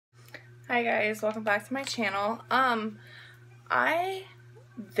Hi guys, welcome back to my channel. I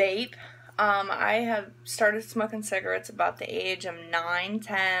vape. I have started smoking cigarettes about the age of 9,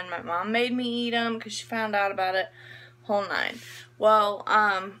 10. My mom made me eat them because she found out about it, whole 9. Well,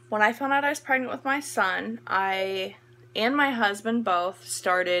 when I found out I was pregnant with my son, I and my husband both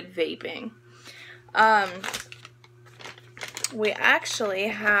started vaping. We actually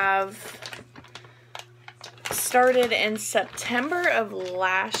have started in September of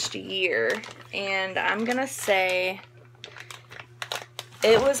last year, and I'm gonna say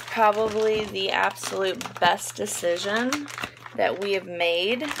it was probably the absolute best decision that we have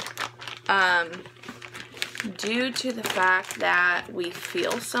made, due to the fact that we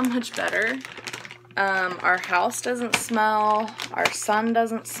feel so much better. Our house doesn't smell, our son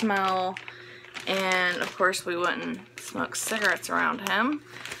doesn't smell, and of course we wouldn't smoke cigarettes around him,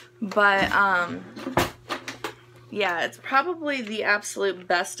 but yeah, it's probably the absolute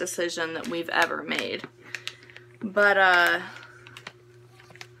best decision that we've ever made. But, I'm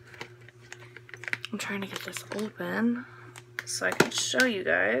trying to get this open so I can show you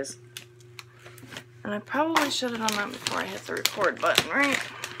guys. And I probably should have done that before I hit the record button, right?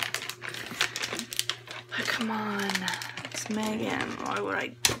 But come on, it's Megan. Why would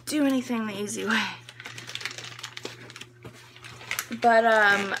I do anything the easy way? But,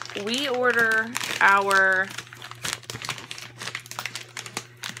 we order our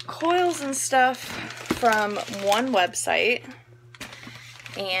coils and stuff from one website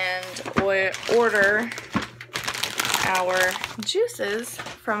and order our juices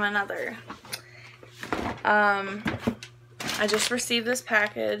from another. I just received this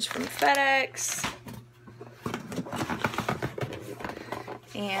package from FedEx,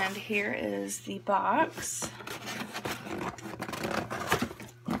 and here is the box.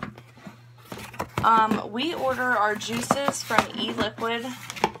 We order our juices from Eliquid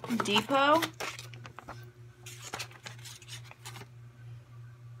Depot.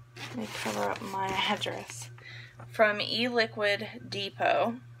 Let me cover up my address. From Eliquid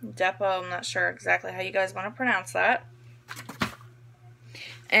Depot. I'm not sure exactly how you guys want to pronounce that.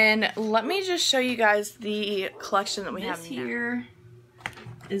 And let me just show you guys the collection that we have here.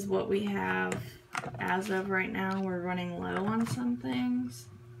 Is what we have as of right now. We're running low on some things.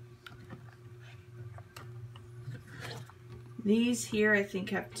 These here, I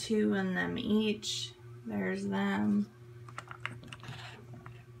think, have 2 in them each. There's them.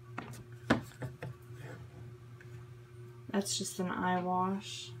 That's just an eye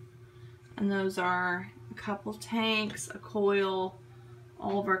wash. And those are a couple tanks, a coil,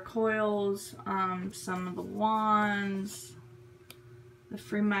 all of our coils, some of the wands, the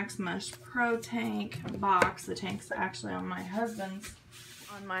Free Max Mesh Pro tank box. The tank's actually on my husband's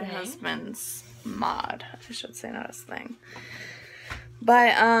mod, I should say, not his thing.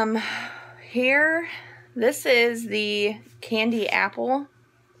 But here, this is the candy apple,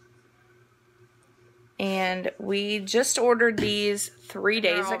 and we just ordered these 3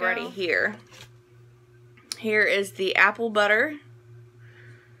 days ago. Already here. Here is the apple butter.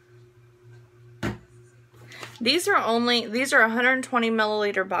 These are 120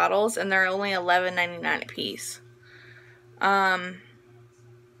 milliliter bottles, and they're only $11.99 a piece.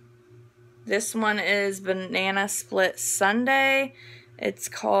 This one is Banana Split Sundae. It's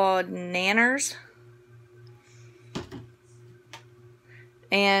called Nanners.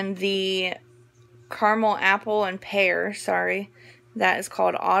 And the Caramel Apple and Pear, that is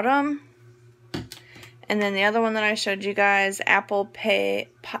called Autumn. And then the other one that I showed you guys, Apple Pie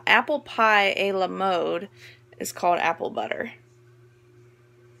a la Mode, is called Apple Butter.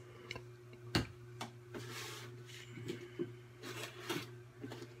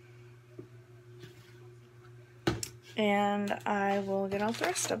 And I will get out the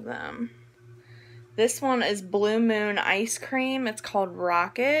rest of them. This one is Blue Moon Ice Cream. It's called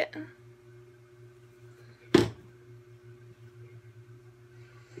Rocket.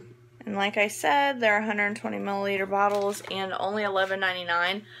 And like I said, they're 120 milliliter bottles and only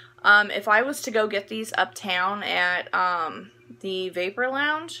 $11.99. If I was to go get these uptown at the Vapor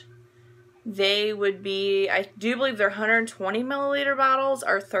Lounge, they would be, I do believe they're 120 milliliter bottles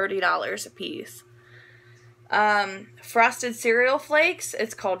are $30 a piece. Frosted cereal flakes,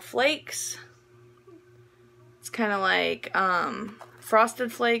 it's called Flakes. It's kind of like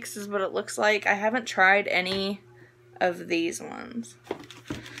Frosted Flakes is what it looks like. I haven't tried any of these ones.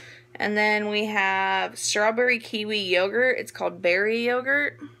 And then we have strawberry kiwi yogurt, it's called Berry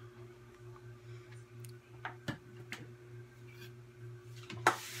Yogurt.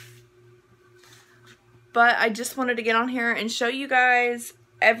 But I just wanted to get on here and show you guys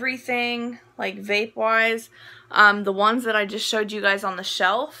everything, like vape wise. The ones that I just showed you guys on the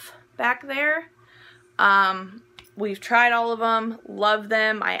shelf back there. We've tried all of them, love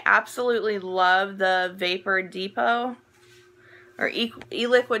them. I absolutely love the Vapor Depot, or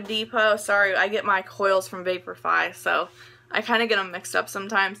Eliquid Depot. Sorry, I get my coils from Vaporfy, so I kind of get them mixed up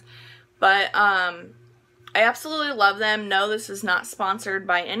sometimes. But I absolutely love them. No, this is not sponsored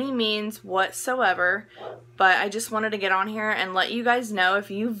by any means whatsoever, but I just wanted to get on here and let you guys know,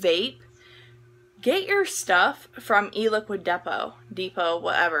 if you vape, get your stuff from Eliquid Depot,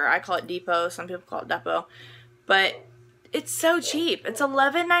 whatever. I call it Depot, some people call it Depot. But it's so cheap. It's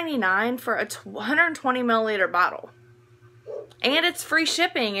 $11.99 for a 120 milliliter bottle. And it's free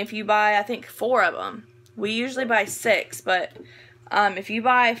shipping if you buy, I think, 4 of them. We usually buy 6, but if you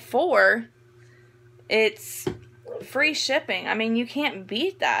buy 4, it's free shipping. I mean, you can't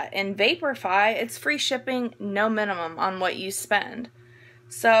beat that. In Vaporfy, it's free shipping, no minimum on what you spend.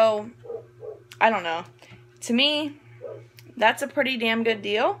 So, I don't know. To me, that's a pretty damn good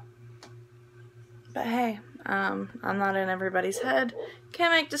deal. But hey, I'm not in everybody's head.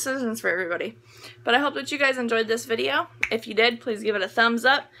 Can't make decisions for everybody. But I hope that you guys enjoyed this video. If you did, please give it a thumbs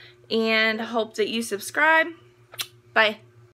up. And hope that you subscribe. Bye.